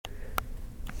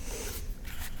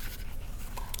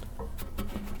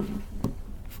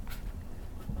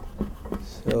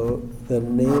So the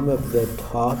name of the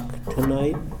talk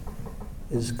tonight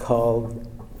is called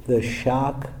The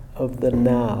Shock of the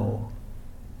Now.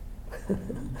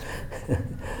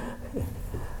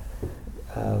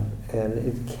 And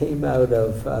it came out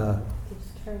of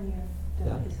Just turn your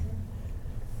device.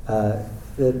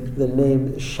 the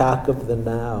name Shock of the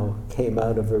Now came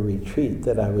out of a retreat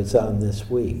that I was on this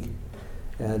week.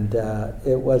 And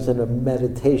it wasn't a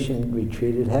meditation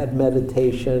retreat. It had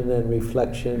meditation and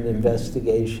reflection,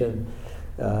 investigation,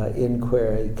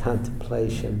 inquiry,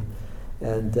 contemplation,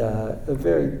 and a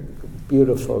very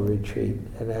beautiful retreat.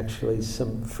 And actually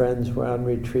some friends were on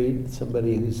retreat.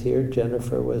 Somebody who's here,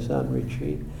 Jennifer, was on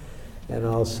retreat. And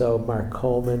also Mark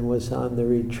Coleman was on the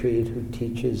retreat, who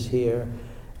teaches here.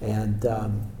 And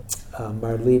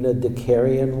Marlena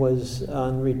Dekarian was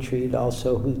on retreat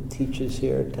also, who teaches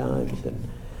here at times, and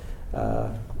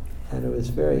it was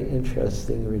a very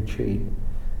interesting retreat.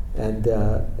 And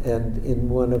in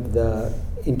one of the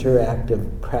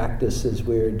interactive practices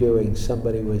we were doing,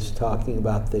 somebody was talking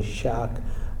about the shock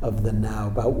of the now,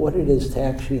 about what it is to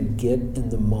actually get in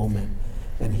the moment.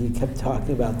 And he kept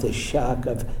talking about the shock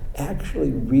of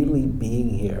actually really being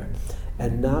here,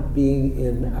 and not being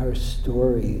in our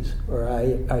stories or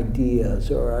our ideas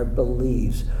or our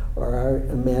beliefs or our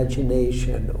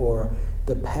imagination or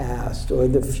the past or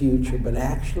the future, but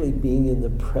actually being in the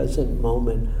present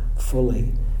moment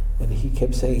fully. And he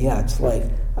kept saying, yeah, it's like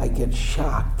I get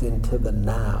shocked into the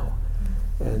now.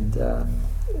 And I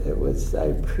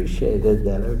appreciated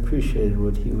that. I appreciated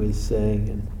what he was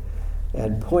saying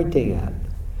and pointing at.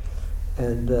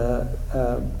 And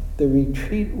the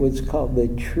retreat was called The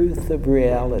Truth of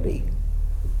Reality,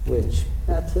 which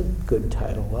that's a good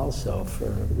title also for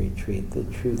a retreat, The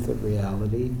Truth of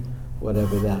Reality,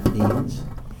 whatever that means.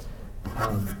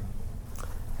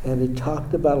 And it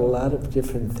talked about a lot of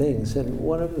different things, and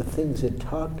one of the things it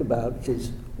talked about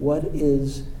is what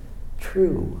is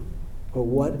true, or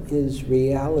what is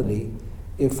reality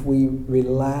if we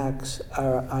relax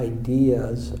our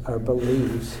ideas, our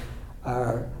beliefs,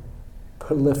 our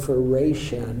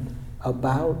proliferation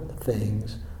about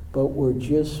things, but we're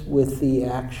just with the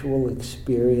actual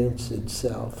experience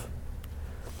itself.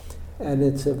 And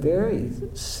it's a very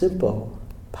simple,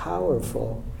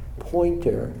 powerful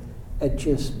pointer at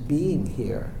just being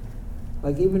here.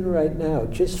 Like even right now,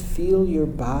 just feel your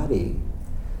body.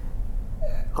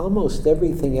 Almost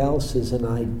everything else is an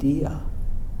idea,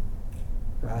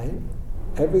 right?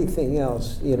 Everything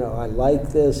else, I like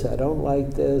this, I don't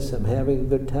like this, I'm having a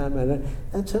good time,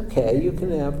 that's okay, you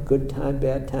can have a good time,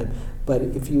 bad time. But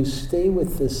if you stay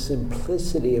with the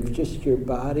simplicity of just your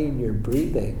body and your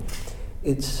breathing,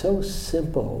 it's so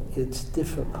simple, it's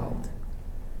difficult,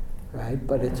 right?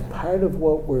 But it's part of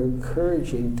what we're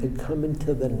encouraging to come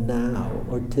into the now,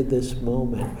 or to this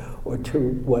moment, or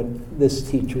to what this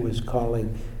teacher was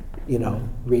calling,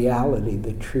 reality,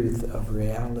 the truth of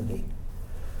reality.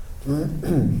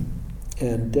 And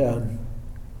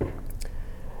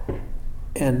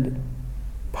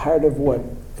part of what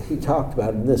he talked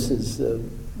about, and this is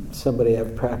somebody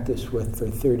I've practiced with for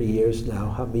 30 years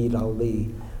now, Hamid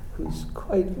Ali, who's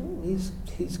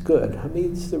he's good.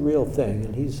 Hamid's the real thing,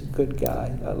 and he's a good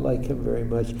guy. I like him very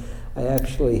much. I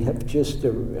actually have just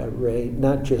arranged,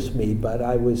 not just me, but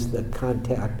I was the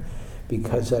contact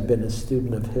because I've been a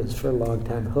student of his for a long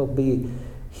time.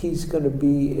 He's going to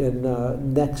be in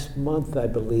next month, I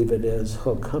believe it is.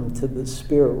 He'll come to the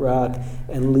Spirit Rock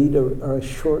and lead a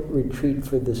short retreat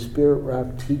for the Spirit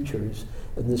Rock teachers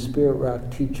and the Spirit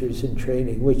Rock teachers in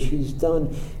training, which he's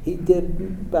done. He did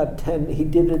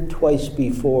it twice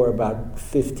before, about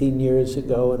 15 years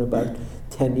ago and about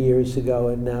 10 years ago,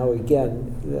 and now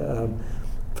again,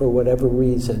 for whatever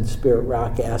reason, Spirit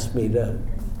Rock asked me to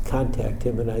contact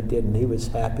him, and I did, and he was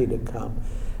happy to come.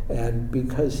 And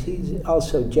because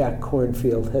Jack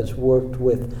Cornfield has worked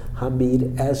with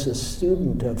Hamid as a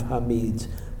student of Hamid's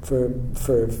for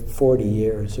 40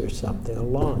 years or something, a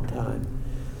long time.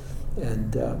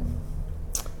 And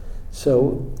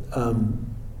so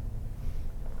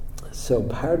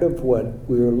part of what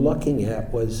we were looking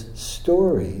at was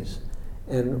stories,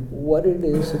 and what it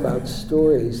is about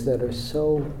stories that are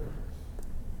so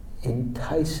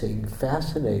enticing,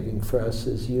 fascinating for us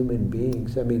as human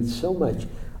beings. I mean, so much.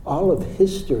 All of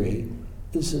history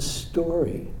is a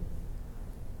story,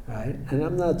 right? And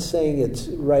I'm not saying it's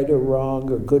right or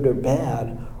wrong or good or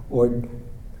bad or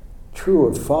true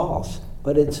or false,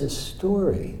 but it's a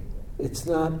story. It's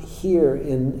not here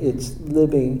in its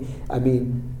living,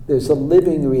 there's a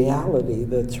living reality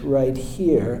that's right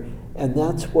here, and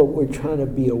that's what we're trying to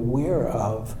be aware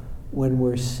of when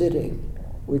we're sitting.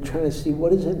 We're trying to see,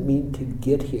 what does it mean to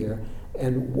get here?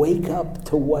 and wake up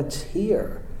to what's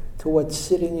here, to what's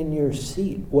sitting in your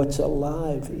seat, what's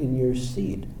alive in your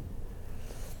seat.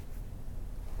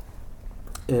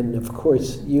 And of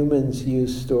course, humans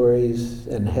use stories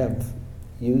and have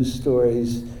used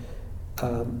stories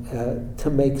to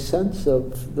make sense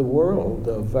of the world,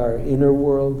 of our inner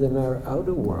world and our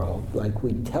outer world. Like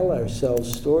we tell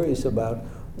ourselves stories about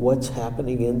what's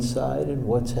happening inside and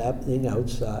what's happening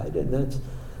outside, and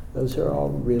those are all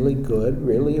really good,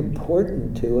 really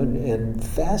important too, and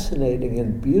fascinating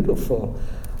and beautiful,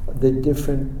 the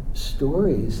different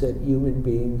stories that human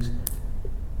beings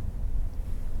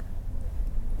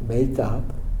make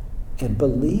up and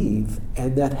believe,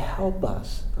 and that help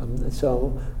us.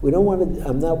 So we don't want to.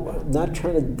 I'm not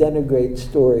trying to denigrate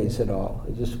stories at all.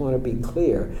 I just want to be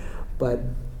clear. But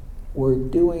we're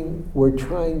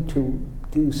trying to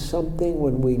do something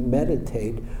when we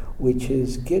meditate, which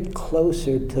is get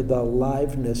closer to the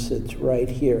aliveness that's right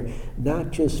here,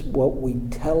 not just what we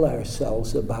tell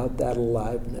ourselves about that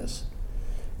aliveness.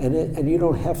 And you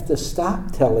don't have to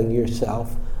stop telling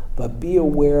yourself, but be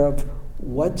aware of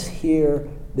what's here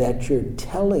that you're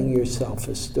telling yourself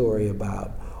a story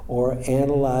about, or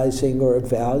analyzing, or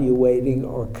evaluating,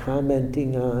 or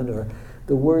commenting on, or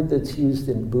the word that's used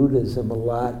in Buddhism a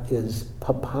lot is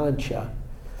papancha,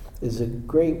 is a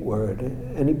great word.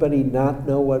 Anybody not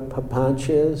know what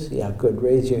papancha is? Yeah, good,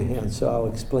 raise your hand so I'll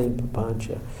explain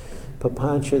papancha.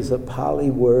 Papancha is a Pali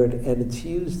word, and it's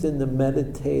used in the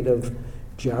meditative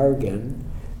jargon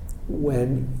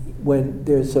when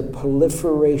there's a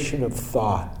proliferation of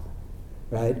thought,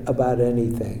 right, about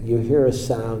anything. You hear a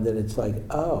sound and it's like,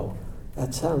 oh,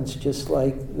 that sounds just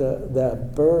like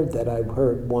the bird that I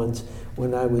heard once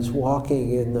when I was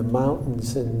walking in the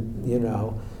mountains and,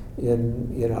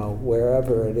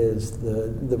 wherever it is,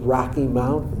 the Rocky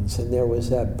Mountains, and there was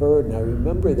that bird, and I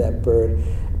remember that bird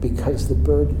because the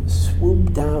bird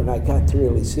swooped down. I got to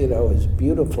really see it. Oh, it was a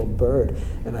beautiful bird,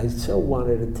 and I so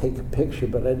wanted to take a picture,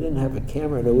 but I didn't have a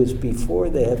camera, and it was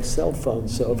before they had cell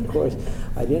phones, so of course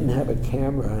I didn't have a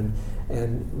camera,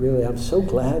 and really I'm so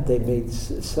glad they made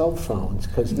cell phones,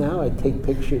 because now I take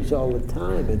pictures all the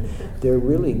time, and they're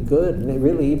really good, and they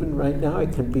really, even right now, I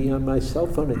can be on my cell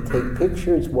phone and take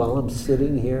pictures while I'm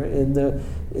sitting here in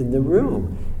the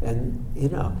room, and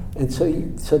and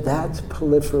so that's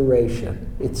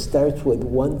proliferation. It starts with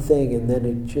one thing and then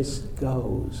it just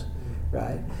goes,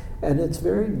 right? And it's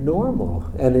very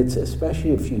normal, and it's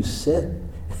especially if you sit.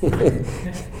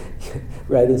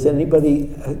 Right? Did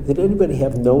anybody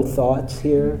have no thoughts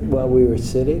here while we were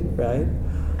sitting, right?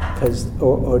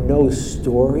 Or no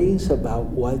stories about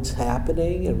what's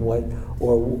happening and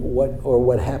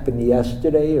what happened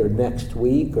yesterday or next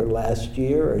week or last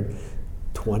year or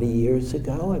 20 years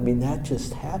ago? I mean, that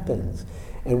just happens,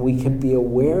 and we can be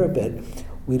aware of it.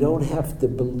 We don't have to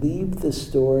believe the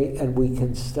story, and we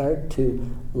can start to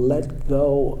let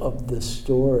go of the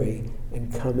story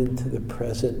and come into the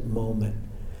present moment.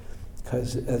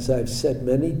 Because as I've said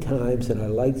many times, and I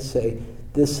like to say,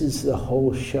 this is the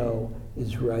whole show,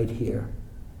 is right here.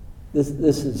 This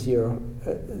is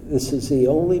the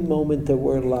only moment that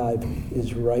we're alive,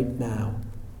 is right now.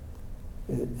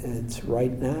 It's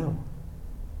right now.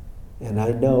 And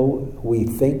I know we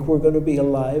think we're going to be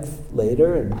alive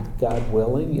later, and God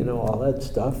willing, all that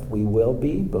stuff, we will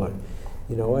be, but,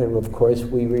 and of course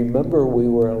we remember we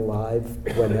were alive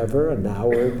whenever, an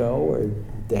hour ago, or a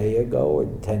day ago, or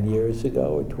 10 years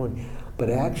ago, or 20. But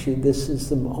actually, this is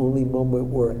the only moment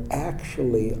we're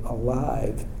actually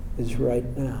alive, is right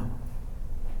now.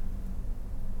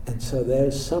 And so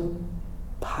there's some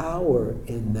power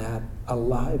in that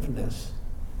aliveness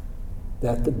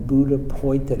that the Buddha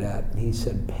pointed at. And he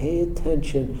said, pay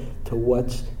attention to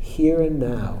what's here and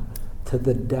now, to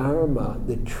the Dharma,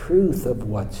 the truth of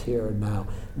what's here and now,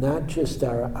 not just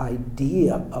our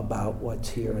idea about what's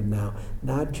here and now,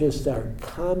 not just our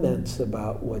comments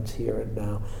about what's here and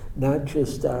now, not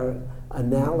just our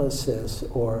analysis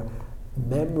or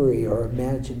memory or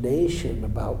imagination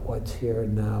about what's here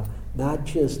and now, not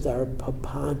just our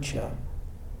papancha,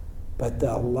 but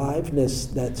the aliveness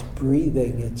that's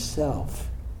breathing itself,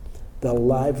 the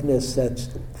aliveness that's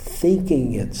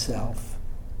thinking itself,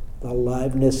 the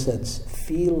aliveness that's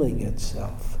feeling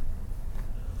itself.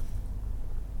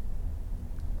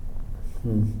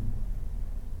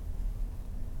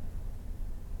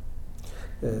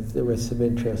 There were some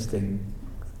interesting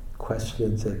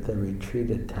questions at the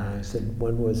retreat at times, and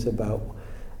one was about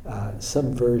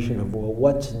some version of, well,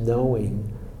 what's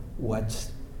knowing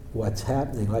what's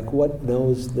happening? Like, what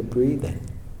knows the breathing,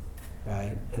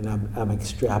 right? And I'm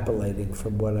extrapolating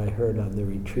from what I heard on the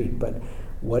retreat, but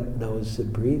what knows the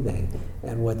breathing.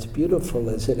 And what's beautiful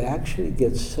is it actually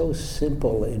gets so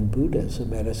simple in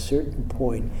Buddhism. At a certain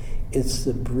point, it's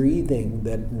the breathing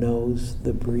that knows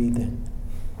the breathing.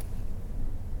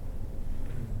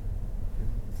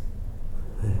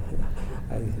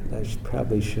 I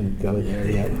probably shouldn't go there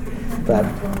yet, but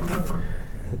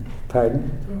pardon?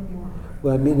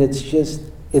 Well, I mean, it's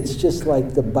just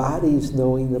like the body's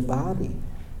knowing the body.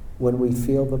 When we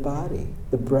feel the body,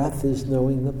 the breath is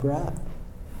knowing the breath.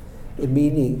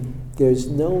 Meaning, there's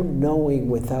no knowing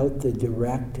without the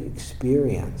direct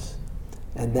experience,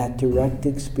 and that direct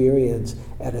experience,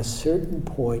 at a certain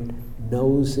point,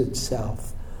 knows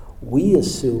itself. We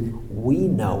assume we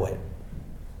know it.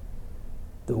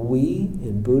 The we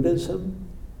in Buddhism,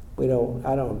 I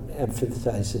don't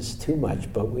emphasize this too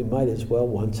much, but we might as well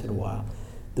once in a while.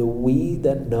 The we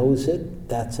that knows it,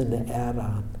 that's an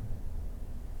add-on,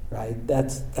 right?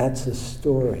 That's a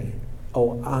story.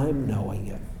 Oh, I'm knowing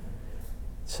it.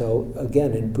 So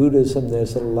again, in Buddhism,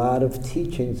 there's a lot of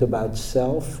teachings about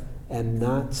self and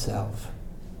not self.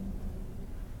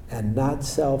 And not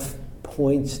self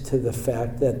points to the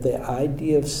fact that the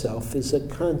idea of self is a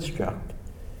construct.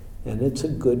 And it's a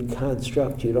good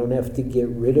construct. You don't have to get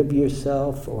rid of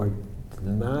yourself or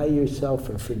deny yourself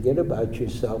or forget about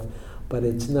yourself, but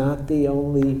it's not the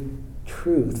only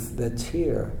truth that's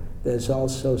here. There's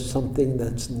also something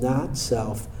that's not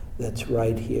self that's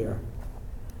right here.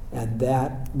 And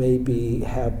that maybe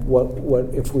have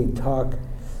what if we talk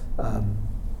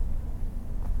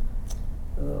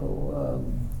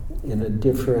in a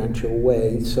differential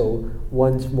way, so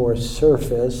one's more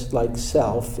surface, like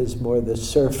self is more the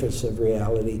surface of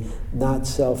reality, not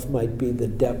self might be the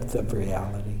depth of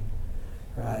reality,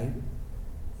 right?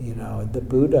 You know, the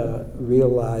Buddha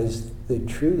realized the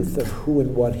truth of who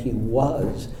and what he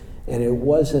was, and it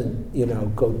wasn't,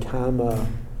 Gautama,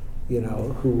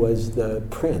 who was the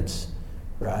prince,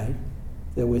 right?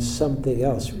 There was something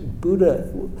else.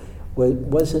 Buddha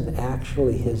wasn't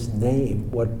actually his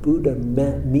name. What Buddha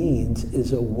means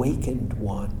is awakened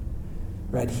one,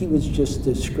 right? He was just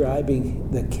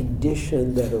describing the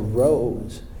condition that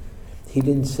arose. He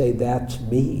didn't say, that's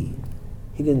me.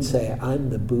 He didn't say, I'm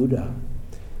the Buddha.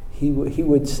 He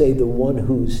would say the one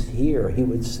who's here. He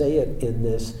would say it in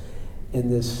this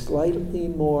slightly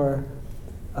more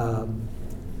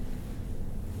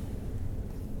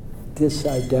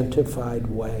disidentified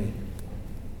way.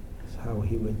 That's how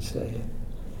he would say it.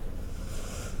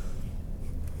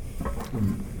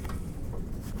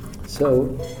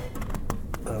 So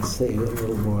I'll say a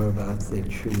little more about the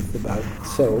truth about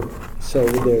so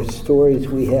there's stories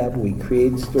we have, we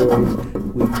create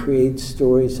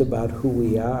stories about who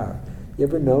we are. You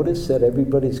ever notice that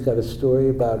everybody's got a story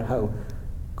about how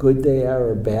good they are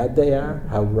or bad they are,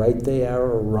 how right they are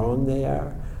or wrong they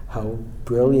are, how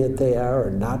brilliant they are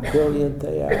or not brilliant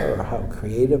they are, or how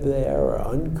creative they are or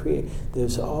uncreative.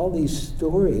 There's all these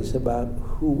stories about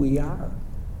who we are.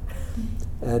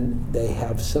 And they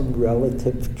have some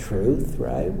relative truth,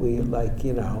 right?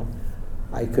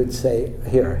 I could say,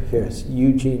 here's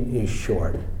Eugene is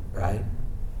short, right?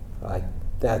 Like,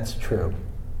 that's true,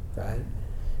 right?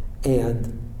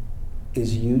 And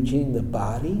is Eugene the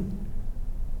body?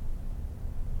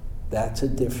 That's a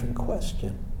different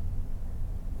question,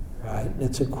 right?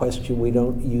 It's a question we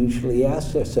don't usually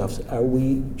ask ourselves. Are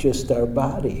we just our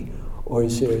body? Or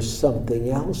is there something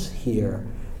else here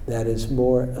that is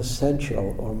more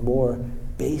essential or more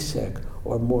basic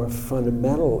or more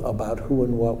fundamental about who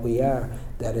and what we are,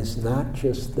 that is not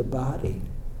just the body?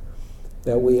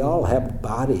 That we all have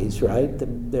bodies, right?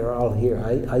 They're all here.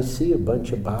 I see a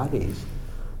bunch of bodies,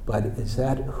 but is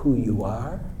that who you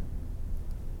are?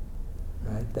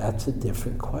 Right? That's a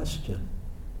different question.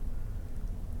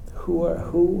 Who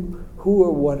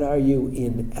or what are you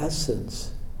in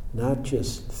essence, not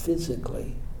just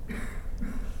physically?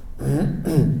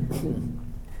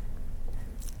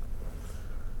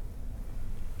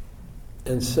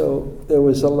 And so there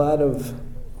was a lot of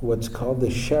what's called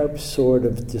the sharp sword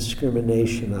of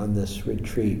discrimination on this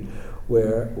retreat,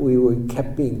 where we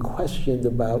kept being questioned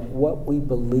about what we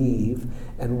believe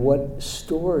and what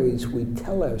stories we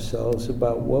tell ourselves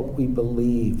about what we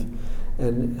believe.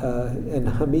 And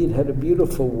Hamid had a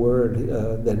beautiful word,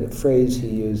 that phrase he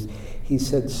used. He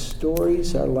said,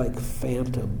 stories are like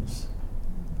phantoms.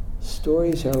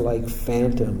 Stories are like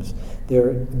phantoms.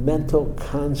 They're mental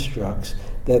constructs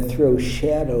that throw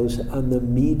shadows on the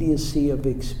immediacy of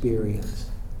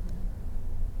experience.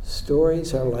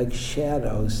 Stories are like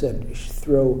shadows that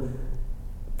throw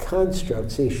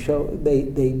constructs.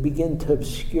 They begin to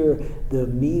obscure the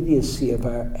immediacy of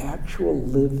our actual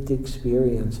lived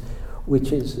experience,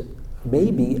 which is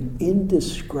maybe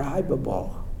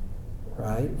indescribable,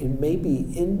 right? It may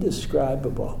be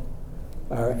indescribable,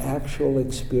 our actual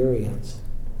experience.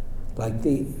 Like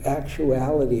the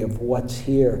actuality of what's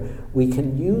here. We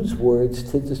can use words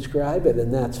to describe it,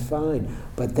 and that's fine,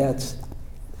 but that's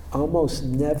almost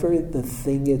never the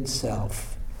thing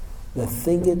itself. The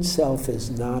thing itself is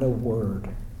not a word.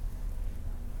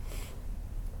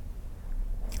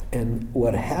 And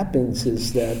what happens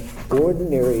is that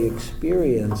ordinary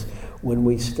experience, when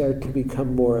we start to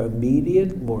become more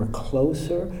immediate, more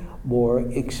closer, more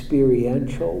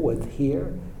experiential with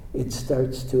here, it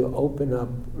starts to open up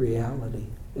reality.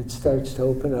 It starts to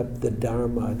open up the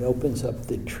Dharma. It opens up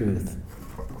the truth.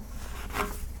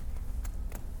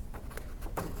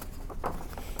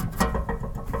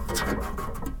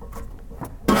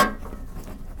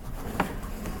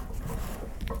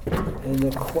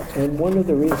 And one of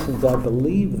the reasons I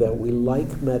believe that we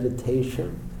like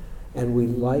meditation and we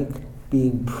like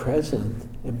being present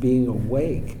and being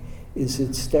awake is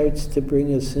it starts to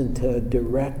bring us into a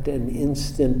direct and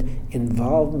instant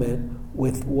involvement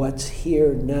with what's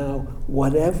here now,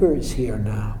 whatever is here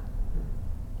now.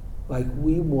 Like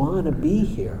we want to be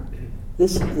here.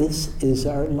 This is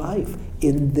our life.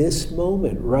 In this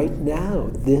moment, right now,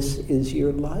 this is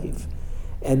your life.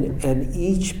 And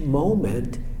each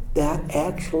moment, that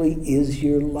actually is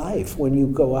your life. When you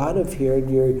go out of here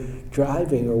and you're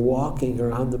driving or walking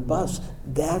or on the bus,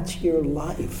 that's your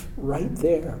life right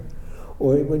there.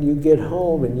 Or when you get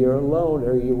home and you're alone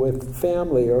or you're with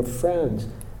family or friends,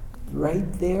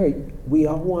 right there, we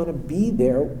all want to be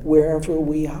there wherever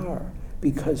we are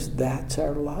because that's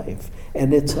our life.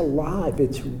 And it's alive,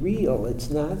 it's real, it's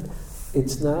not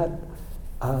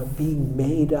being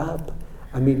made up.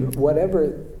 I mean,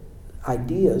 whatever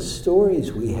ideas,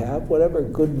 stories we have, whatever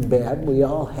good and bad, we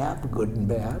all have good and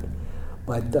bad,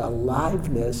 but the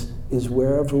aliveness is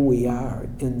wherever we are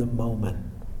in the moment.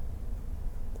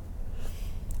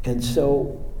 And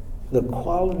so the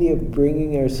quality of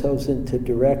bringing ourselves into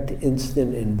direct,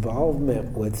 instant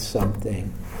involvement with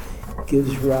something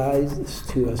gives rise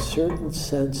to a certain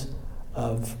sense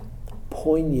of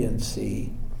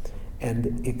poignancy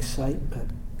and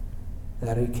excitement.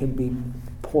 That it can be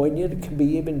poignant, it can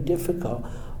be even difficult,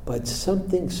 but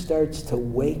something starts to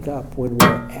wake up when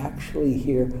we're actually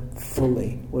here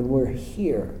fully, when we're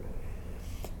here.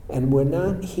 And we're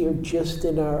not here just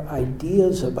in our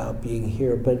ideas about being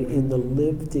here, but in the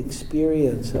lived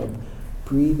experience of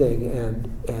breathing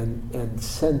and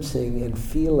sensing and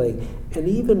feeling, and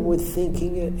even with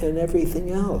thinking and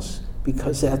everything else,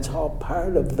 because that's all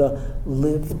part of the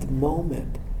lived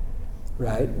moment,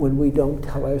 right? When we don't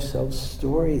tell ourselves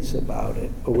stories about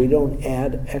it, or we don't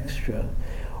add extra,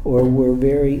 or we're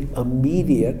very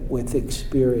immediate with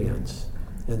experience.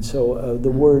 And so the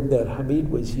word that Hamid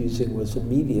was using was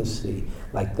immediacy.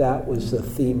 Like that was the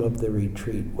theme of the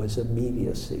retreat, was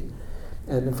immediacy.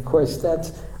 And of course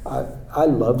that's, I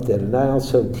loved it. And I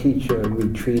also teach a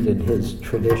retreat in his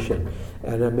tradition.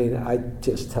 And I mean, I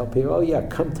just tell people, oh yeah,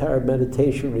 come to our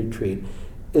meditation retreat.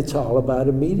 It's all about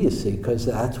immediacy, because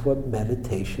that's what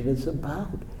meditation is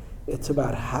about. It's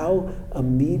about how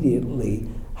immediately,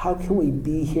 how can we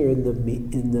be here in the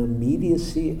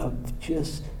immediacy of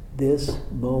just this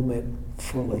moment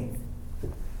fully.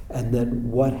 And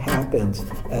then what happens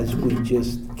as we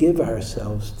just give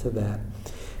ourselves to that.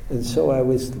 And so I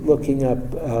was looking up,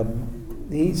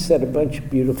 he said a bunch of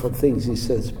beautiful things. He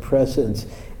says presence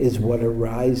is what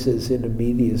arises in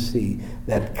immediacy,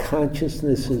 that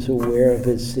consciousness is aware of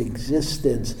its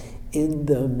existence in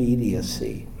the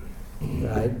immediacy.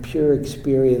 Right? Pure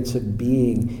experience of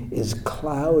being is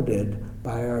clouded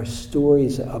by our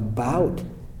stories about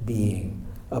being,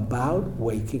 about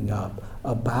waking up,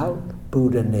 about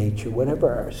Buddha nature, whatever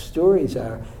our stories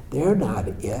are, they're not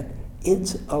it.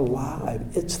 It's alive.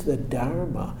 It's the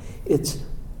Dharma. It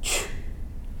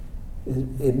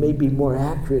may be more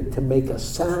accurate to make a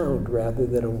sound rather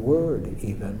than a word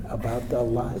even about the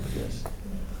aliveness.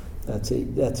 That's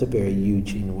a very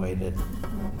Eugene way to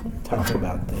talk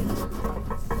about things.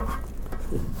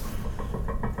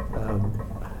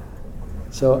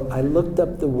 So I looked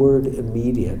up the word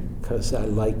immediate because I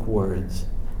like words,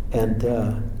 and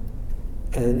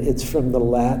it's from the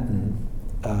Latin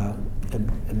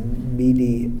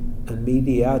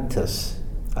immediatus.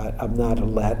 I'm not a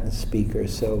Latin speaker,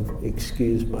 so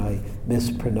excuse my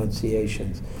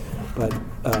mispronunciations, but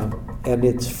and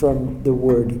it's from the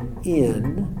word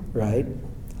in, right?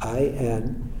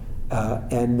 I-N,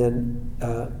 and then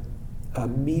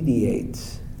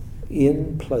mediates.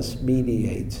 In plus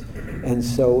mediates. And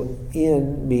so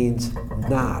in means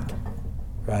not,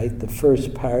 right? The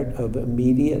first part of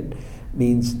immediate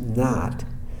means not.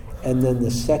 And then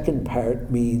the second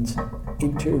part means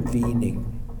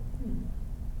intervening.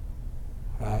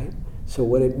 Right? So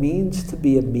what it means to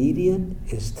be immediate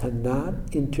is to not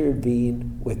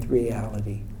intervene with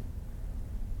reality.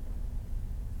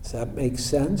 Does that make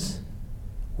sense?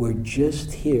 We're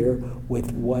just here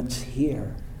with what's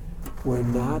here. We're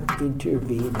not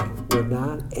intervening. We're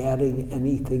not adding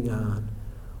anything on.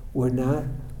 We're not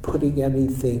putting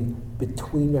anything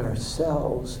between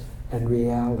ourselves and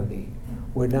reality.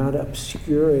 We're not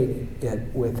obscuring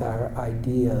it with our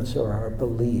ideas or our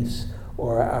beliefs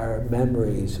or our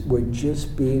memories. We're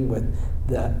just being with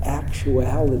the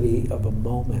actuality of a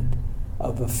moment,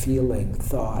 of a feeling,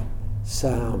 thought,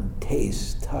 sound,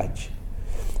 taste, touch.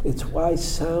 It's why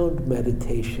sound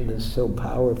meditation is so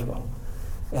powerful.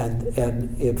 And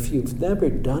if you've never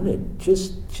done it,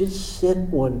 just sit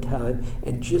one time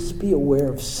and just be aware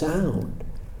of sound.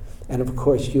 And of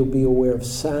course, you'll be aware of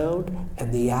sound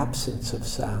and the absence of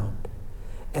sound.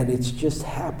 And it's just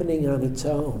happening on its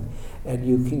own. And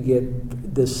you can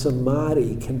get, the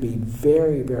samadhi can be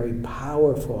very, very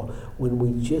powerful when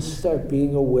we just start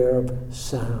being aware of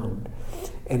sound.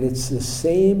 And it's the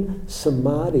same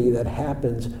samadhi that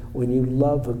happens when you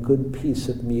love a good piece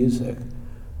of music.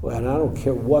 Well, and I don't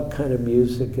care what kind of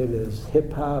music it is,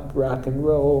 hip-hop, rock and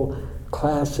roll,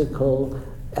 classical,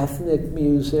 ethnic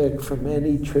music from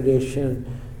any tradition,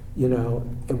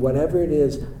 and whatever it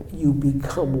is, you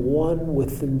become one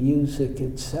with the music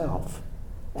itself.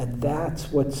 And that's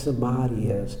what samadhi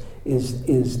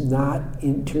is not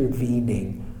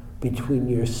intervening between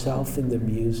yourself and the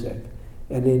music.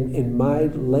 And in my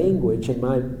language, in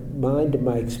my mind, in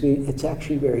my experience, it's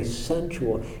actually very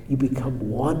sensual. You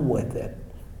become one with it.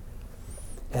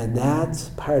 And that's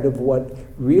part of what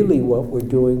we're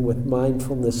doing with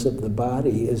mindfulness of the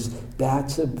body is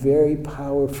that's a very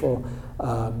powerful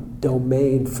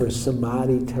domain for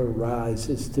samadhi to arise,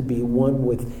 is to be one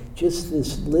with just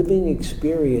this living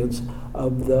experience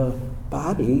of the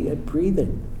body and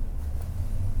breathing.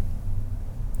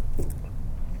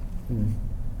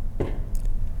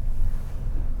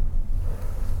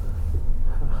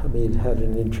 Hamid had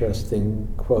an interesting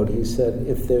quote. He said,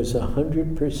 if there's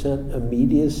 100%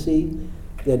 immediacy,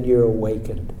 then you're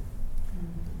awakened.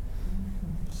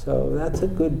 So that's a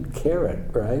good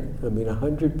carrot, right?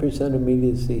 100%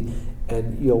 immediacy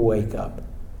and you'll wake up.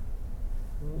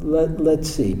 Let's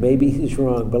see, maybe he's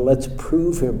wrong, but let's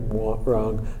prove him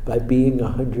wrong by being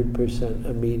 100%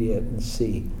 immediate and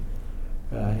see,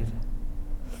 right?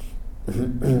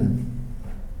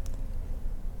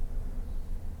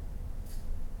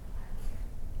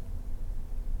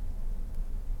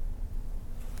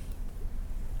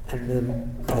 And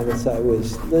then as I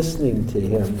was listening to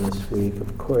him this week,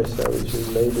 of course I was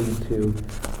relating to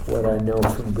what I know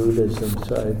from Buddhism,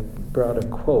 so I brought a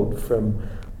quote from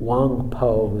Wang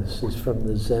Po. This is from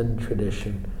the Zen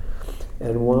tradition.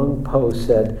 And Wang Po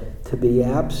said, to be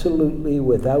absolutely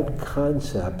without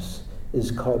concepts is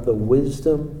called the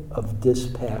wisdom of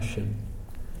dispassion.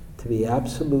 To be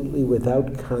absolutely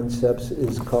without concepts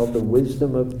is called the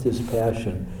wisdom of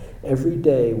dispassion. Every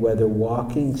day, whether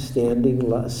walking, standing,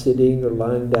 sitting, or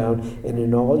lying down, and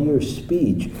in all your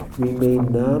speech,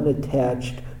 remain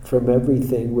non-attached from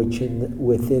everything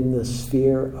within the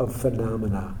sphere of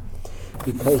phenomena.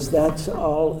 Because that's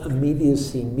all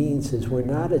immediacy means, is we're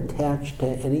not attached to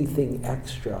anything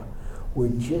extra. We're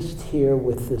just here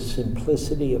with the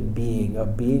simplicity of being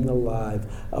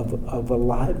alive, of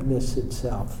aliveness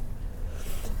itself.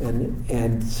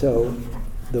 And so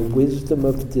the wisdom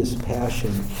of dispassion,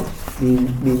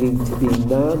 meaning to be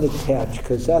non-attached,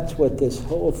 because that's what this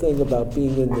whole thing about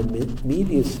being in the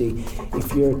immediacy,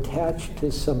 if you're attached to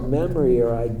some memory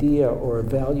or idea or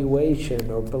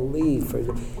evaluation or belief,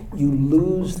 you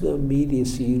lose the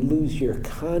immediacy, you lose your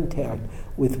contact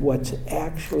with what's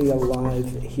actually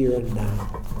alive here and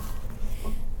now.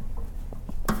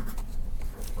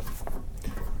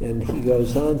 And he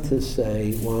goes on to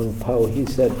say, Wang Po, he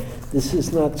said, this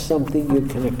is not something you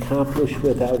can accomplish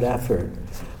without effort,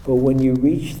 but when you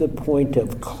reach the point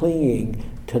of clinging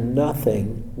to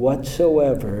nothing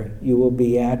whatsoever, you will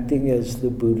be acting as the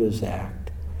Buddha's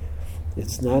act.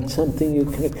 It's not something you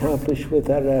can accomplish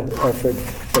without effort,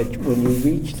 but when you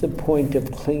reach the point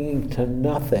of clinging to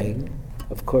nothing,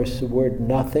 of course the word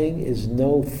nothing is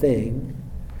no thing,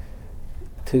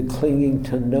 to clinging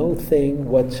to no thing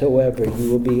whatsoever,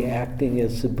 you will be acting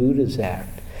as the Buddha's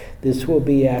act. This will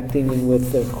be acting in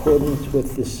accordance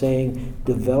with the saying,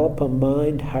 develop a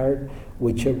mind, heart,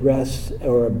 which arrests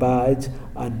or abides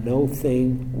on no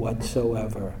thing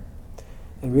whatsoever.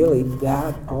 And really,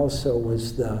 that also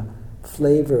was the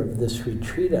flavor of this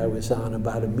retreat I was on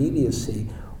about immediacy,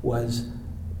 was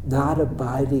not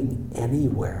abiding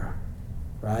anywhere,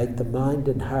 right? The mind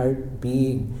and heart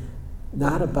being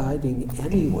not abiding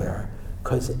anywhere,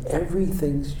 because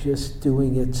everything's just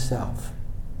doing itself.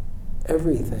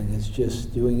 Everything is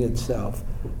just doing itself.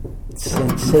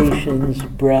 Sensations,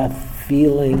 breath,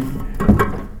 feeling,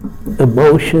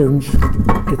 emotions,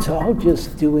 it's all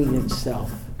just doing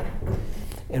itself.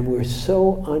 And we're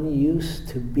so unused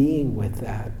to being with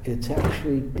that, it's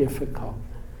actually difficult.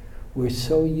 We're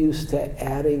so used to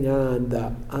adding on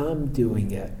the I'm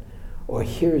doing it, or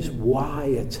here's why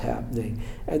it's happening.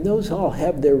 And those all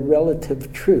have their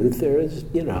relative truth. There is,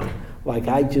 like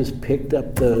I just picked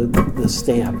up the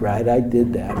stamp, right? I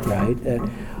did that, right?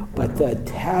 But the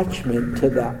attachment to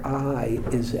the I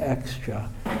is extra,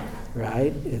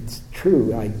 right? It's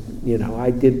true. I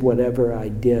did whatever I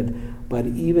did, but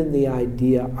even the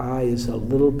idea I is a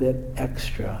little bit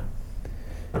extra.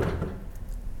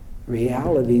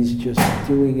 Reality's just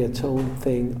doing its own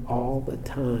thing all the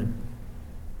time.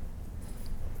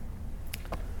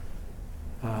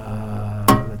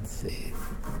 Let's see.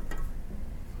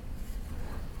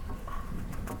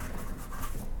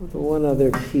 The one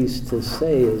other piece to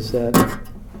say is that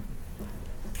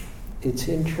it's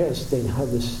interesting how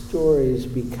the stories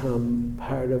become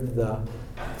part of the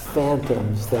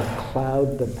phantoms that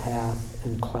cloud the path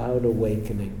and cloud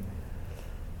awakening.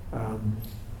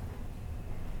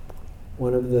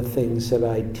 One of the things that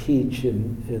I teach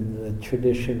in the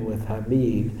tradition with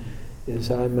Hamid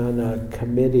is I'm on a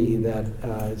committee that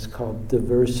is called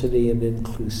Diversity and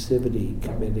Inclusivity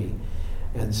Committee.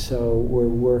 And so we're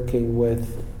working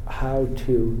with how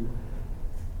to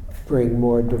bring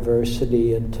more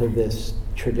diversity into this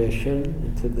tradition,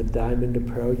 into the diamond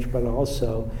approach, but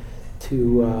also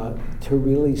to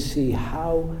really see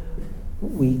how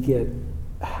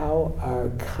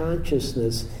our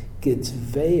consciousness gets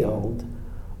veiled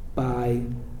by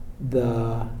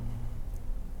the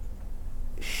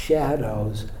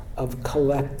shadows of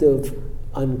collective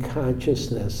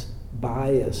unconsciousness,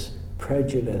 bias,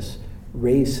 prejudice,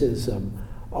 racism,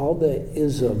 all the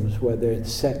isms, whether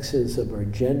it's sexism or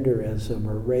genderism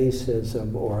or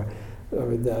racism or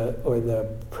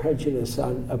the prejudice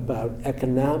about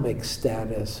economic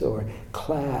status or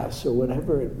class or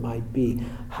whatever it might be,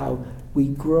 how we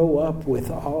grow up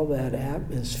with all that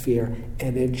atmosphere,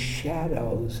 and it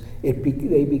shadows, they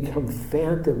become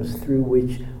phantoms through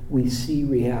which we see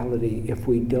reality if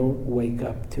we don't wake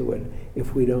up to it,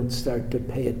 if we don't start to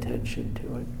pay attention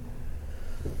to it.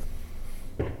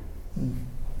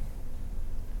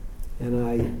 And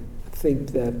I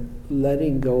think that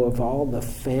letting go of all the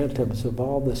phantoms, of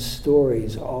all the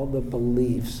stories, all the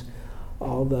beliefs,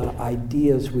 all the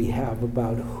ideas we have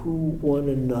about who one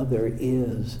another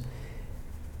is,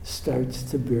 starts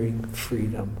to bring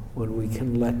freedom when we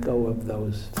can let go of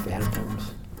those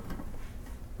phantoms.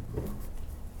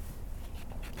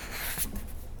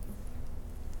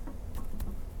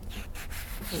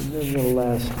 And then the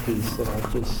last piece that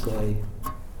I'll just say,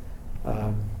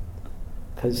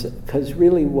 because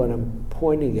really what I'm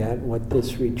pointing at, what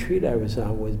this retreat I was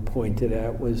on was pointed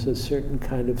at, was a certain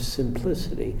kind of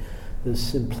simplicity, the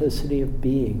simplicity of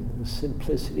being, the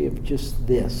simplicity of just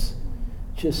this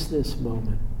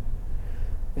moment.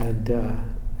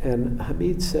 And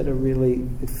Hamid said a really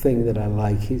thing that I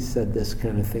like. He said this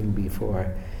kind of thing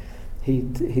before.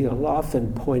 He'll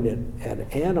often point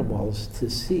at animals to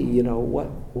see,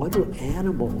 what do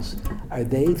animals, are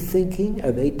they thinking?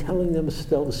 Are they telling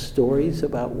themselves stories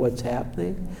about what's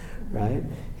happening, right?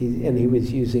 He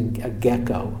was using a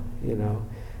gecko,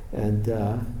 and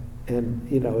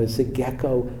is the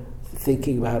gecko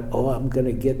thinking about, I'm going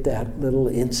to get that little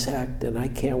insect and I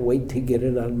can't wait to get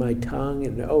it on my tongue,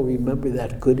 and remember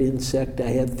that good insect I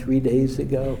had 3 days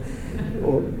ago?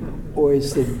 Or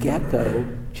is the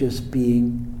gecko just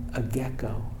being a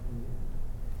gecko?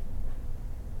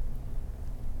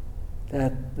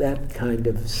 That kind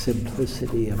of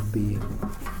simplicity of being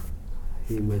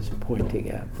he was pointing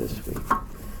at this week.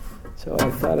 So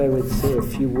I thought I would say a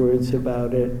few words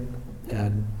about it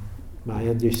and my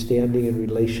understanding in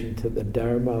relation to the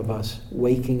Dharma of us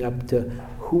waking up to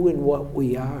who and what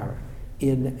we are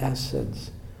in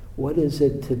essence. What is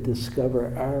it to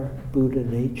discover our Buddha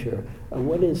nature?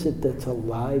 What is it that's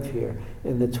alive here?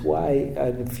 And that's why,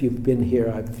 if you've been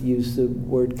here, I've used the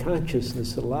word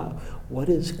consciousness a lot. What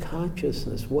is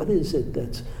consciousness? What is it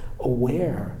that's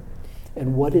aware?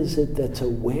 And what is it that's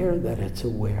aware that it's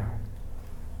aware?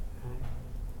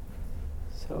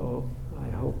 So I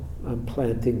hope I'm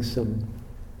planting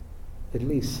at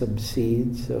least some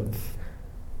seeds of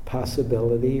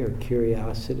possibility or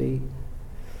curiosity.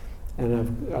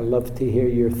 And I'd love to hear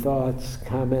your thoughts,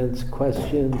 comments,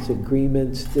 questions,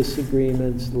 agreements,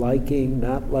 disagreements, liking,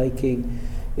 not liking.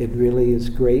 It really is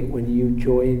great when you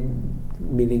join,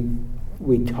 meaning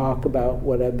we talk about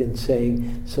what I've been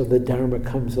saying, so the Dharma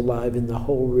comes alive in the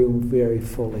whole room very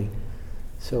fully.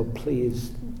 So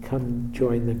please come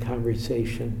join the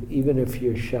conversation, even if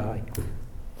you're shy.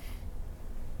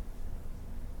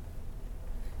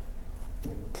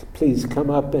 Please come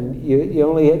up, and you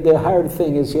only, the hard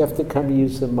thing is you have to come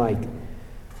use the mic.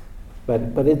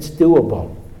 But it's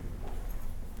doable.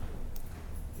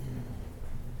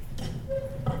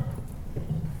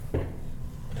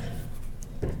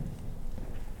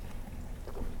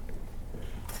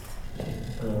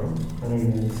 Hello, my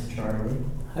name is Charlie.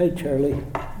 Hi, Charlie.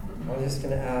 I was just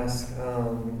going to ask,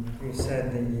 you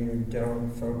said that you don't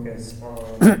focus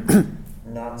on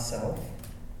not self.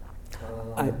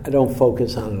 I don't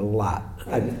focus on it a lot.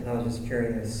 I was just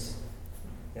curious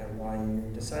why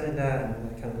you decided that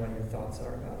and kind of what your thoughts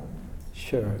are about it.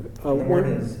 Sure. The word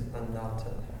is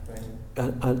anatta, right?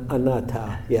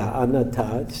 Anatta, yeah,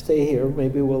 anatta. Stay here,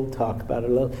 maybe we'll talk about it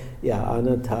a little. Yeah,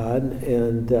 anatta,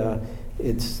 and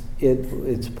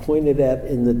it's pointed at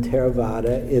in the Theravada.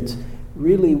 It's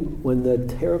really, when the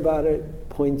Theravada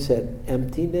points at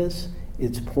emptiness,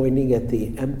 it's pointing at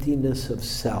the emptiness of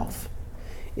self.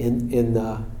 In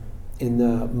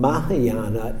the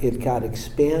Mahayana, it got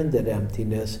expanded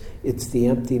emptiness. It's the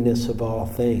emptiness of all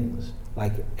things,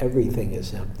 like everything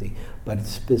is empty. But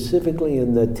specifically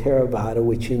in the Theravada,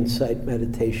 which insight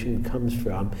meditation comes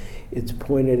from, it's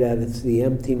pointed at it's the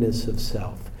emptiness of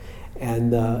self,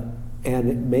 and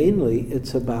mainly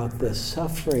it's about the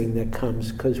suffering that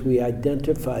comes because we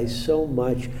identify so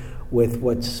much with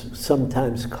what's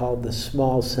sometimes called the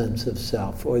small sense of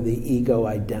self or the ego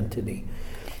identity.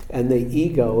 And the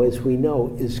ego, as we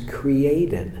know, is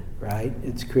created, right?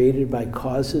 It's created by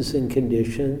causes and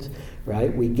conditions,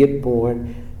 right? We get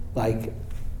born like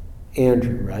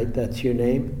Andrew, right? That's your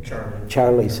name? Charlie.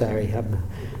 Charlie, sorry.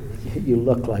 You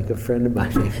look like a friend of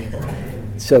mine.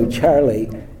 So Charlie,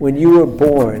 when you were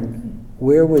born,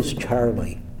 where was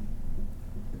Charlie?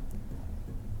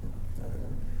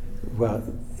 Well,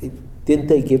 didn't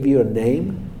they give you a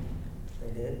name?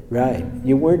 They did. Right.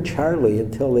 You weren't Charlie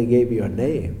until they gave you a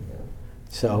name.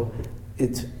 So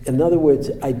it's, in other words,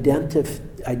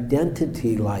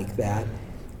 identity like that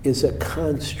is a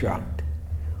construct.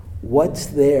 What's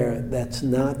there that's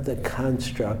not the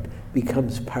construct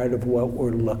becomes part of what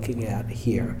we're looking at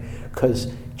here.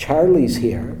 Because Charlie's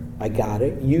here, I got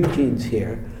it, Eugene's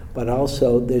here, but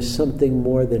also there's something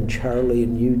more than Charlie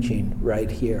and Eugene right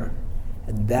here.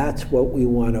 And that's what we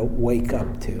want to wake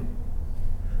up to.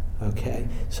 Okay,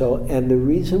 so, and the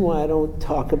reason why I don't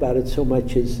talk about it so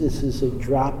much is this is a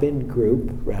drop-in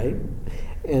group, right?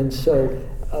 And so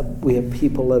we have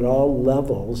people at all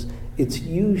levels. It's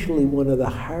usually one of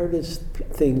the hardest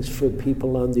things for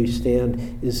people to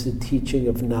understand is the teaching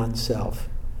of not self.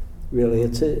 Really,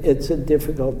 it's a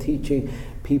difficult teaching.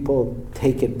 People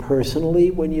take it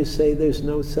personally when you say there's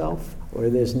no self,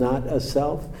 or there's not a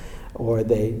self, or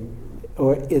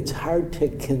it's hard to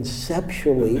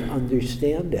conceptually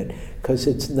understand it because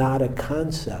it's not a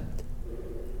concept.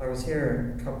 I was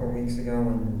here a couple of weeks ago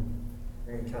and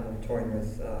we kind of toyed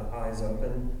with eyes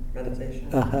open meditation.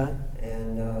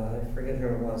 And I forget who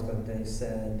it was, but they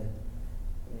said,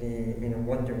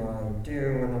 what do I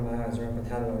do when my eyes are open?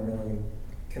 How do I really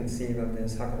conceive of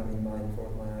this? How can I be mindful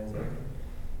with my eyes open?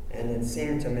 And it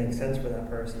seemed to make sense for that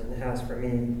person. It has for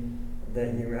me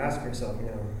that you ask yourself,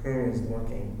 who is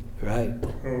looking? Right.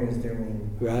 Who is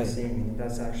doing, right. Seeing?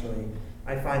 That's actually,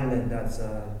 I find that's,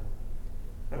 I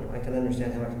don't know, I can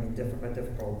understand how it can be a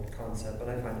difficult concept, but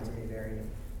I find it to be very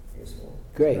useful.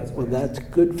 Great. So that's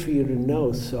good for you to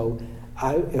know. So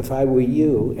if I were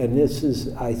you, and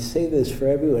I say this for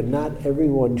everyone, not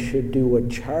everyone should do what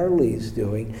Charlie's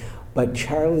doing, but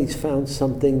Charlie's found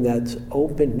something that's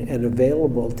open and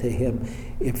available to him.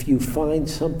 If you find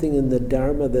something in the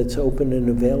Dharma that's open and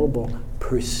available,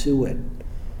 pursue it,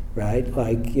 right?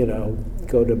 Like,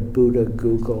 go to Buddha,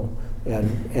 Google,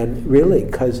 and really,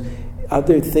 because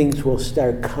other things will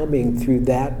start coming through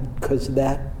that, because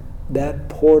that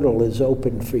portal is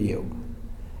open for you.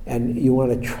 And you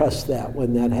want to trust that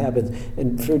when that happens.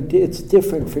 And it's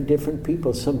different for different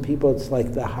people. Some people it's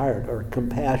like the heart or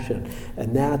compassion,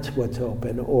 and that's what's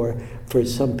open. Or for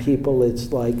some people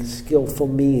it's like skillful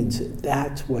means,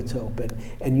 that's what's open.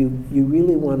 And you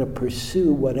really want to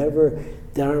pursue whatever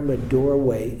Dharma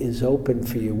doorway is open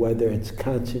for you, whether it's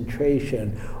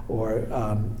concentration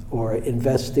or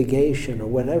investigation or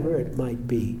whatever it might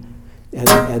be.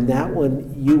 And that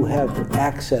one you have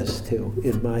access to,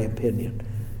 in my opinion.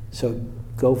 So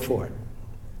go for it.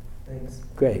 Thanks.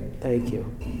 Great, thank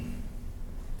you.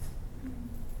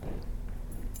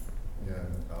 Yeah,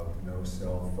 no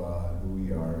self, who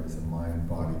we are is a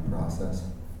mind-body process.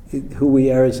 Who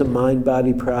we are is a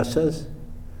mind-body process?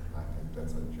 I think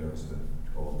that's what Joseph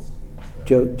Goldstein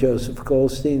said. Joseph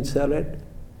Goldstein said it?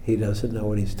 He doesn't know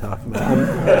what he's talking about.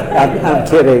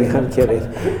 I'm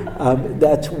kidding.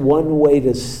 That's one way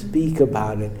to speak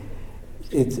about it.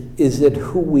 Is it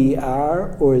who we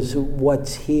are, or is it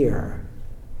what's here?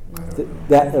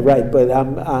 That right, but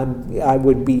I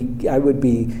would be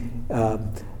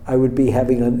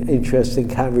having an interesting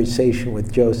conversation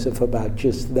with Joseph about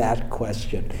just that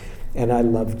question. And I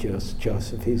love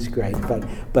Joseph, he's great.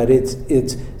 But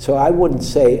it's so I wouldn't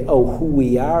say, oh, who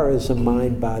we are is a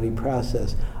mind-body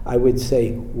process. I would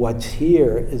say what's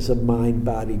here is a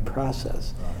mind-body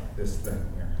process. This thing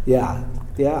here.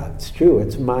 Yeah, it's true.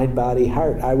 It's mind, body,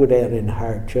 heart. I would add in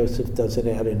heart. Joseph doesn't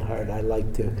add in heart. I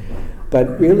like to.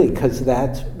 But really, because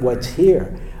that's what's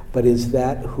here. But is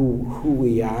that who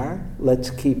we are?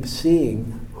 Let's keep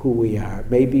seeing who we are.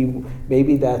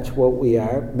 Maybe that's what we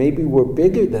are. Maybe we're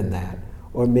bigger than that.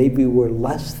 Or maybe we're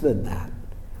less than that.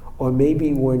 Or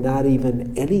maybe we're not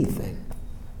even anything.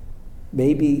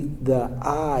 Maybe the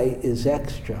I is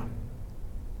extra.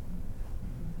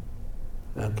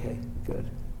 Okay, good.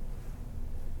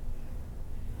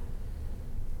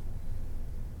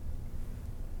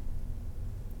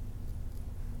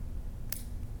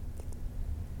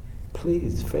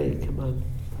 Please, Faye, come on.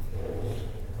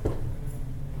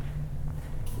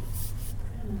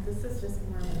 This is just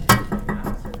more of an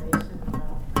observation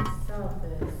about myself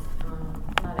is a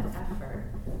lot of effort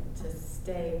to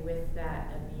stay with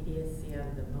that immediacy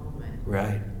of the moment.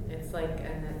 Right. It's like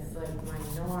my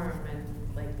norm, and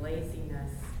like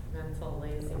laziness, mental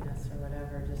laziness or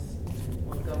whatever, just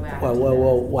will go back to that.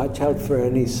 Well, watch out for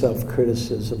any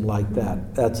self-criticism like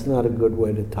that. That's not a good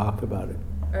way to talk about it.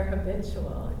 Or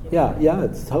habitual. Yeah,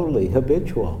 it's totally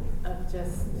habitual. Of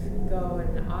just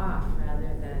going off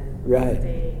rather than Right.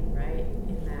 staying right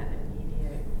in that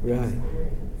immediate Right.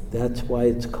 experience. That's why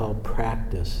it's called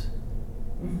practice.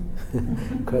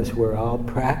 Because we're all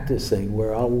practicing.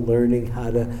 We're all learning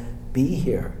how to be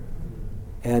here.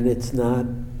 And it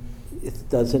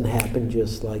doesn't happen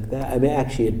just like that. I mean,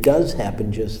 actually, it does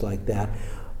happen just like that.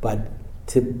 But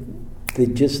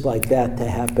just like that to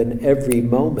happen every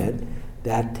moment,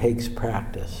 that takes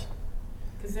practice.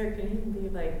 Because there can even be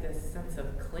like this sense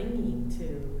of clinging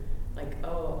to, like,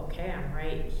 oh, okay, I'm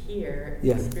right here,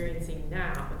 experiencing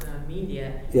now, the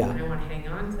immediate, and I want to hang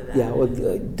on to that. Yeah, well,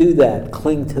 do that.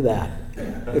 Cling to that.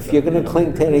 If you're going to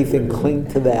cling to anything, cling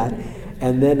to that.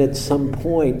 And then at some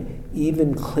point,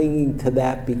 even clinging to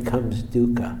that becomes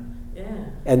dukkha. Yeah.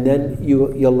 And then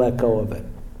you'll let go of it.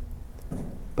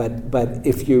 But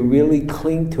if you really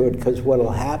cling to it, because what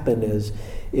will happen is,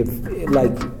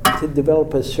 to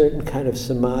develop a certain kind of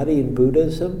samadhi in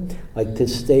Buddhism, like to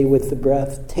stay with the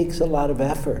breath, takes a lot of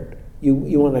effort. You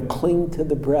want to cling to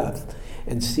the breath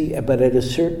and see, but at a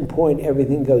certain point,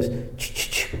 everything goes,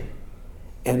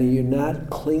 and you're not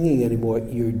clinging anymore.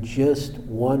 You're just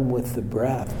one with the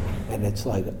breath, and it's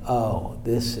like, oh,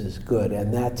 this is good,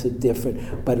 and that's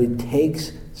but it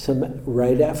takes some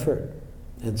right effort.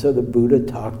 And so the Buddha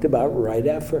talked about right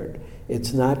effort.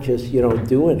 It's not just you don't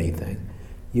do anything.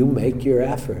 You make your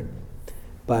effort.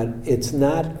 But it's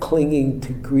not clinging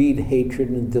to greed, hatred,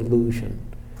 and delusion.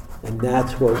 And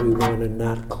that's what we want to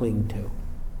not cling to.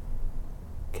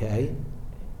 Okay?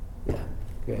 Yeah,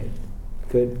 great.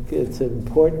 Good. It's an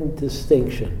important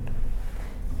distinction.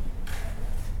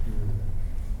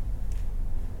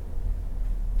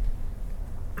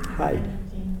 Hi.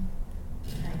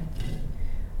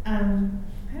 I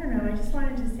don't know, I just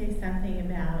wanted to say something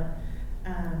about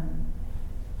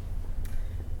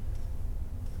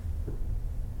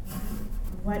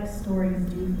what stories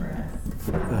do for us.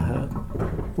 Uh-huh.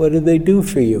 What do they do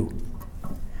for you?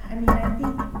 I mean, I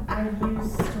think I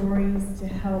use stories to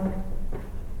help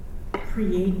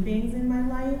create things in my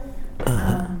life.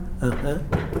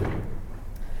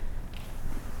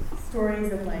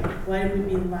 Stories of like what it would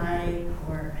be like,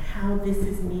 or how this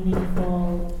is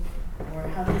meaningful, or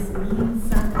how this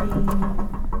means something,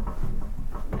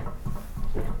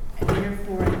 and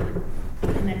therefore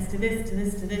it connects to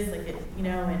this, like it,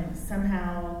 and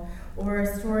somehow, or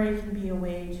a story can be a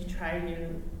way to try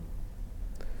to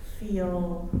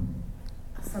feel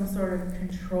some sort of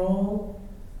control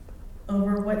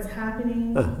over what's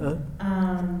happening.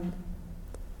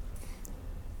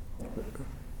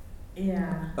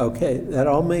 Yeah. Okay, that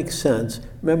all makes sense.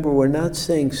 Remember, we're not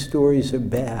saying stories are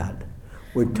bad.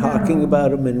 We're talking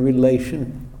about them in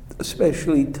relation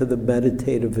especially to the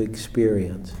meditative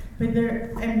experience. But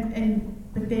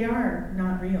but they are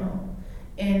not real.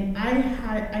 And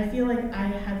I feel like I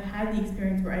have had the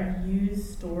experience where I've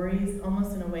used stories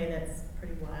almost in a way that's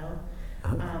pretty wild,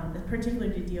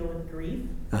 particularly to deal with grief.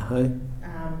 And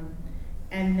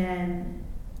then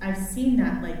I've seen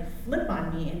that like flip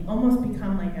on me and almost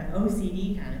become like an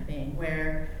OCD kind of thing,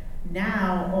 where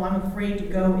now, I'm afraid to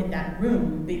go in that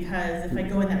room because if I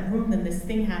go in that room, then this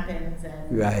thing happens.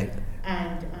 And, right.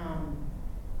 And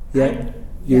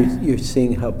you're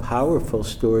seeing how powerful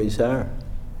stories are.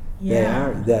 Yeah. They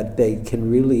are, that they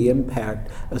can really impact,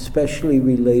 especially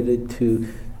related to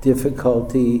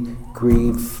difficulty,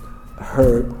 grief,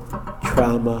 hurt,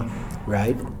 trauma,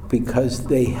 right? Because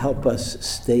they help us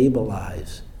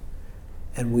stabilize.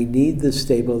 And we need the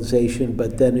stabilization,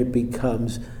 but then it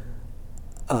becomes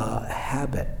a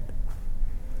habit,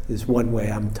 is one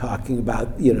way I'm talking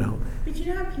about, But you know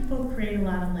how people create a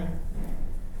lot of like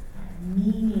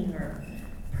meaning or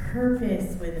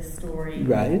purpose with a story,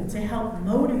 right, to help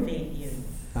motivate you.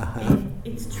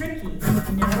 It's tricky,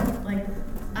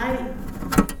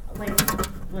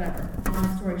 whatever,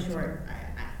 long story short,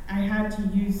 I had to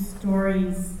use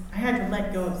stories, I had to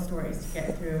let go of stories to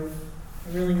get through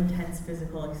a really intense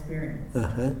physical experience.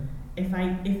 If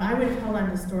I would have held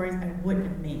on to stories, I wouldn't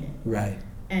have made it. Right.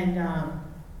 And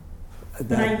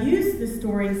but I used the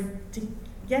stories to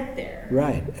get there.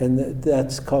 Right, and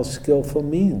that's called skillful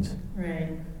means.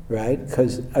 Right. Right?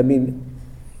 Because,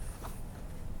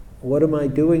 what am I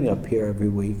doing up here every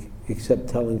week except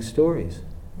telling stories?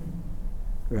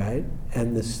 Right?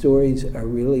 And the stories are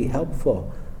really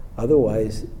helpful.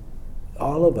 Otherwise,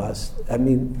 all of us,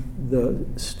 the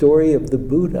story of the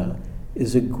Buddha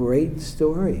is a great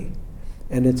story.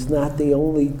 And it's not the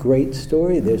only great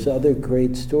story. There's other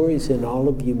great stories in all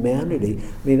of humanity.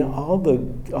 All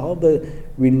the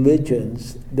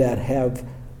religions that have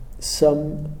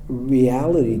some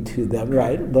reality to them,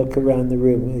 right? Look around the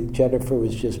room. Jennifer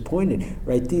was just pointing,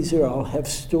 right? These all have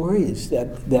stories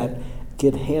that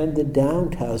get handed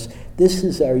down to us. This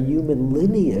is our human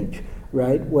lineage,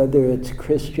 right? Whether it's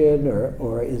Christian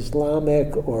or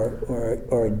Islamic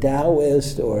or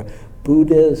Taoist or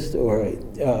Buddhist or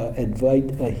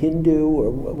a Hindu or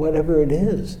whatever it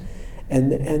is.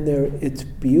 And it's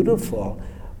beautiful.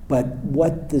 But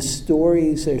what the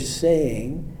stories are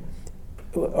saying,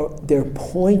 they're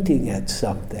pointing at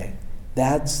something.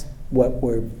 That's what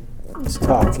we're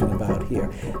talking about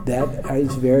here. That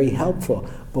is very helpful.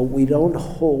 But we don't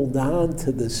hold on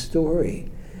to the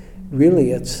story.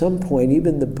 Really, at some point,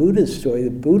 even the Buddha story, the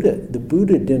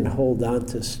Buddha didn't hold on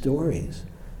to stories.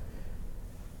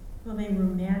 Well, they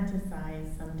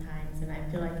romanticize sometimes, and I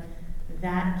feel like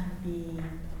that can be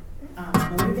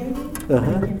motivating,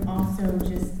 but it can also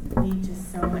just lead to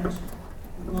so much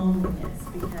loneliness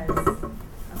because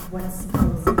of what's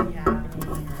supposed to be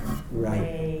happening.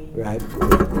 Right.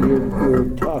 You're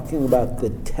talking about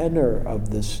the tenor of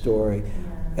the story,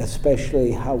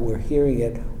 especially how we're hearing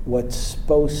it, what's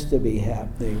supposed to be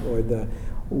happening, or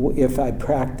if I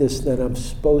practice, then I'm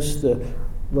supposed to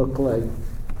look like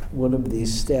one of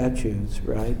these statues,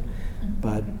 right?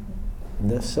 But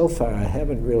so far I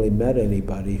haven't really met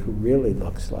anybody who really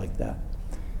looks like that.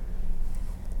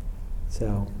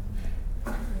 So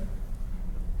I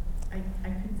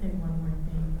could say one more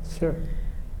thing. Sure.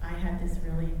 I had this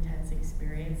really intense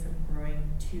experience of growing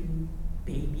 2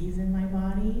 babies in my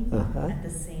body at the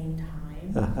same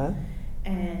time.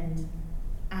 And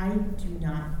I do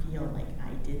not feel like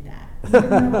I did that.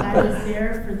 Even though I was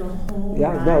there for the whole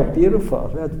ride. No, beautiful.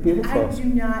 That's beautiful. I do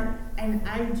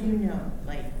know,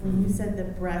 like when you said the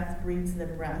breath breeds the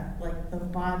breath, like the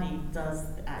body does.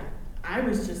 I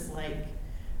was just like,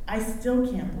 I still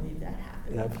can't believe that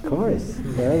happened. Of course.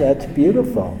 Yeah, that's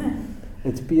beautiful.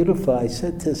 It's beautiful. I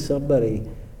said to somebody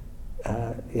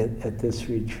at this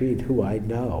retreat who I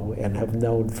know and have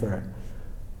known for,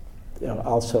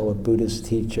 also a Buddhist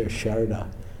teacher, Sharda,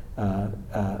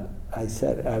 I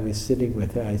said, I was sitting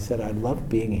with her, I said, I love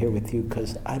being here with you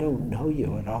because I don't know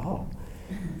you at all,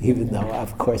 even though,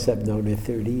 of course, I've known her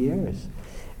 30 years.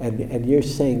 And you're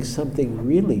saying something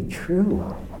really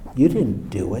true. You didn't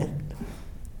do it.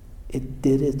 It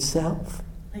did itself.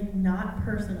 Like not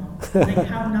personal. Like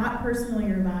how not personal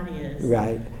your body is.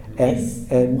 Right.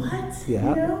 And what?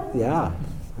 Yeah. Yeah.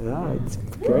 Yeah, it's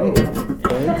great.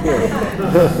 Thank you.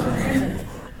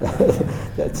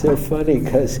 That's so funny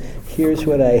because here's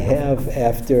what I have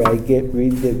after I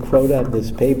read the quote on this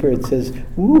paper. It says,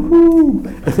 woohoo!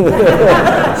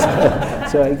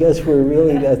 so I guess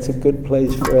that's a good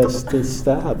place for us to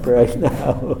stop right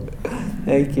now.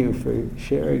 Thank you for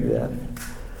sharing that.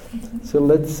 So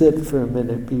let's sit for a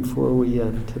minute before we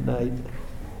end tonight.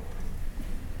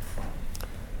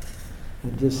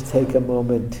 And just take a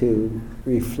moment to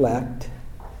reflect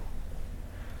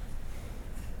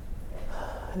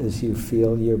as you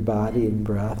feel your body and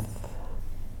breath.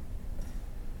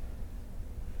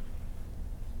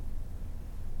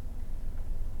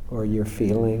 Or your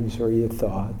feelings or your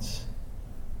thoughts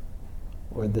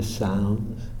or the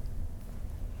sounds.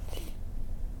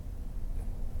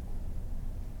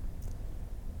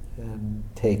 And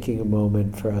taking a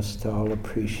moment for us to all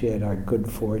appreciate our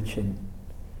good fortune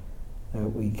that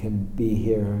we can be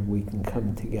here, we can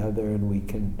come together, and we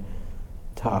can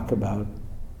talk about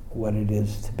what it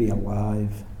is to be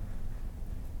alive,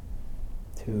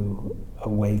 to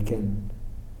awaken,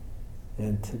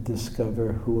 and to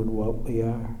discover who and what we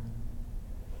are.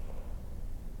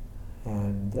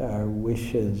 And our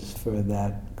wishes for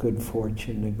that good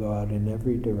fortune to go out in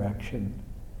every direction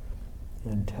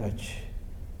and touch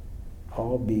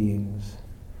all beings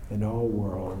in all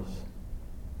worlds.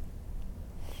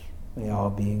 May all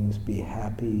beings be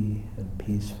happy and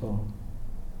peaceful.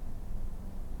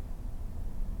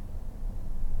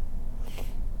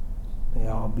 May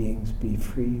all beings be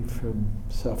free from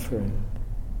suffering.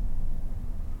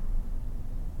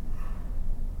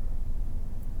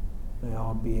 May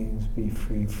all beings be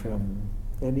free from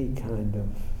any kind of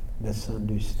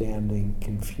misunderstanding,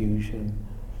 confusion,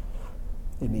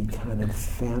 any kind of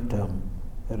phantom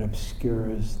that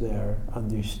obscures their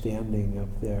understanding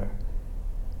of their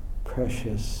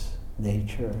precious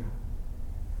nature,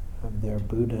 of their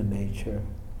Buddha nature,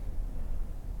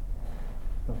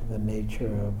 of the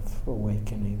nature of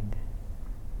awakening.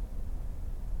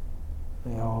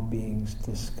 May all beings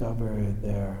discover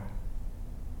their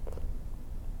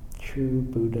true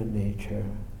Buddha nature,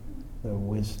 the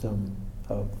wisdom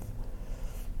of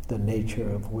the nature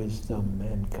of wisdom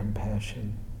and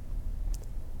compassion.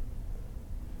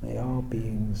 May all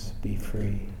beings be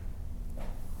free.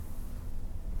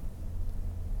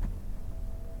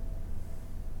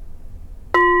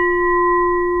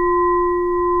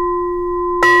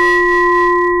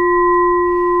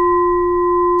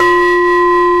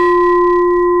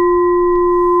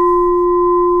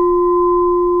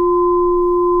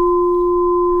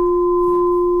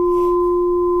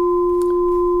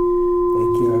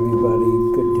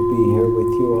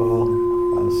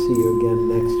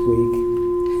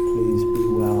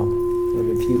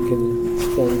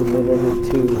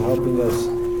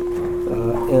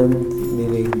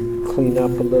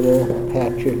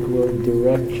 Patrick will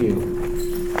direct you.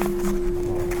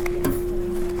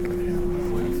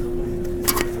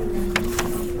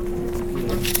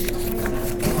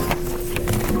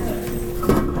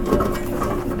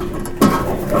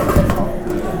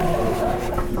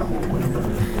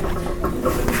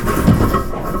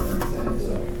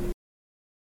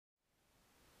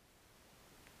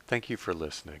 Thank you for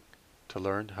listening. To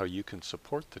learn how you can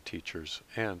support the teachers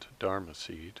and Dharma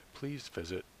Seed, please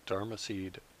visit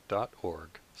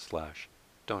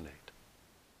dharmaseed.org/donate.